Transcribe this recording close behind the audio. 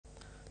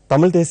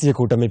தமிழ் தேசிய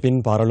கூட்டமைப்பின்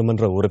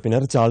பாராளுமன்ற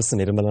உறுப்பினர் சார்ல்ஸ்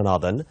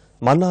நிர்மலநாதன்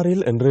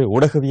மன்னாரில் இன்று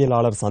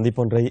ஊடகவியலாளர்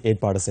சந்திப்பொன்றை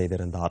ஏற்பாடு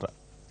செய்திருந்தார்.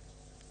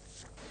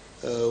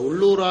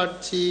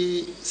 உள்ளூராட்சி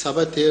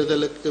சபை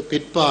தேர்தலுக்கு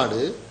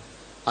பிற்பாடு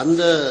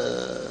அந்த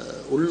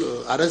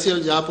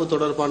அரசியல் ஜாப்பு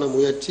தொடர்பான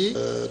முயற்சி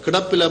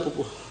கிடப்பில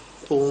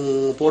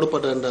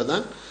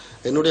போடப்பட்டதுதான்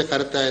என்னுடைய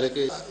கருத்தாக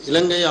இருக்கு.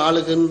 இலங்கை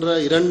ஆளுகின்ற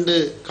இரண்டு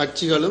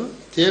கட்சிகளும்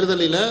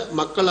தேர்தலில்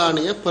மக்கள்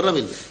ஆணைய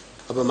பெறவில்லை.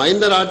 அப்ப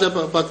மஹிந்த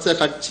ராஜபக்ச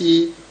கட்சி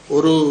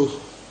ஒரு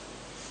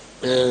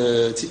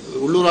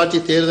உள்ளூராட்சி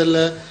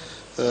தேர்தலில்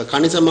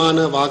கணிசமான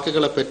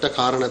வாக்குகளை பெற்ற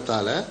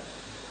காரணத்தால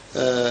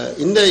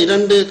இந்த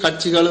இரண்டு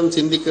கட்சிகளும்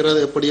சிந்திக்கிறது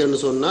எப்படி என்று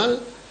சொன்னால்,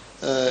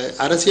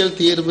 அரசியல்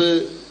தீர்வு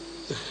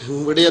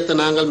விடயத்தை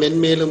நாங்கள்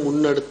மென்மேலும்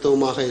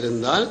முன்னெடுத்தோமாக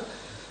இருந்தால்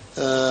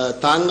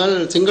தாங்கள்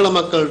சிங்கள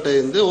மக்கள்கிட்ட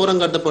இருந்து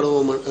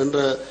ஓரங்கட்டப்படுவோம் என்ற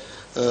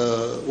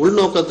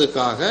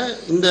உள்நோக்கத்துக்காக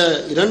இந்த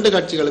இரண்டு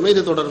கட்சிகளுமே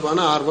இது தொடர்பான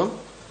ஆர்வம்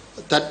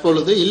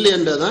தற்பொழுது இல்லை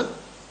என்றதான்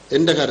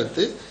என்ற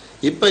கருத்து.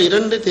 இப்ப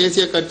இரண்டு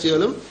தேசிய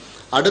கட்சிகளும்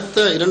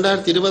அடுத்த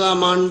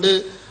 2020ஆம் ஆண்டு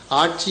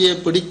ஆட்சியை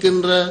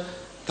பிடிக்கின்ற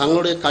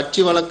தங்களுடைய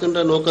கட்சி வளர்க்கின்ற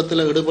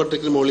நோக்கத்தில்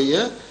ஈடுபட்டிருக்கும்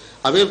மொழிய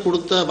அவையில்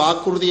கொடுத்த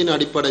வாக்குறுதியின்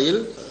அடிப்படையில்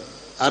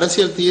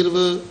அரசியல்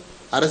தீர்வு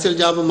அரசியல்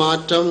ஜாபு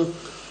மாற்றம்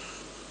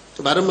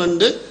வரும்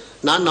என்று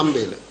நான்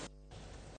நம்பேன்.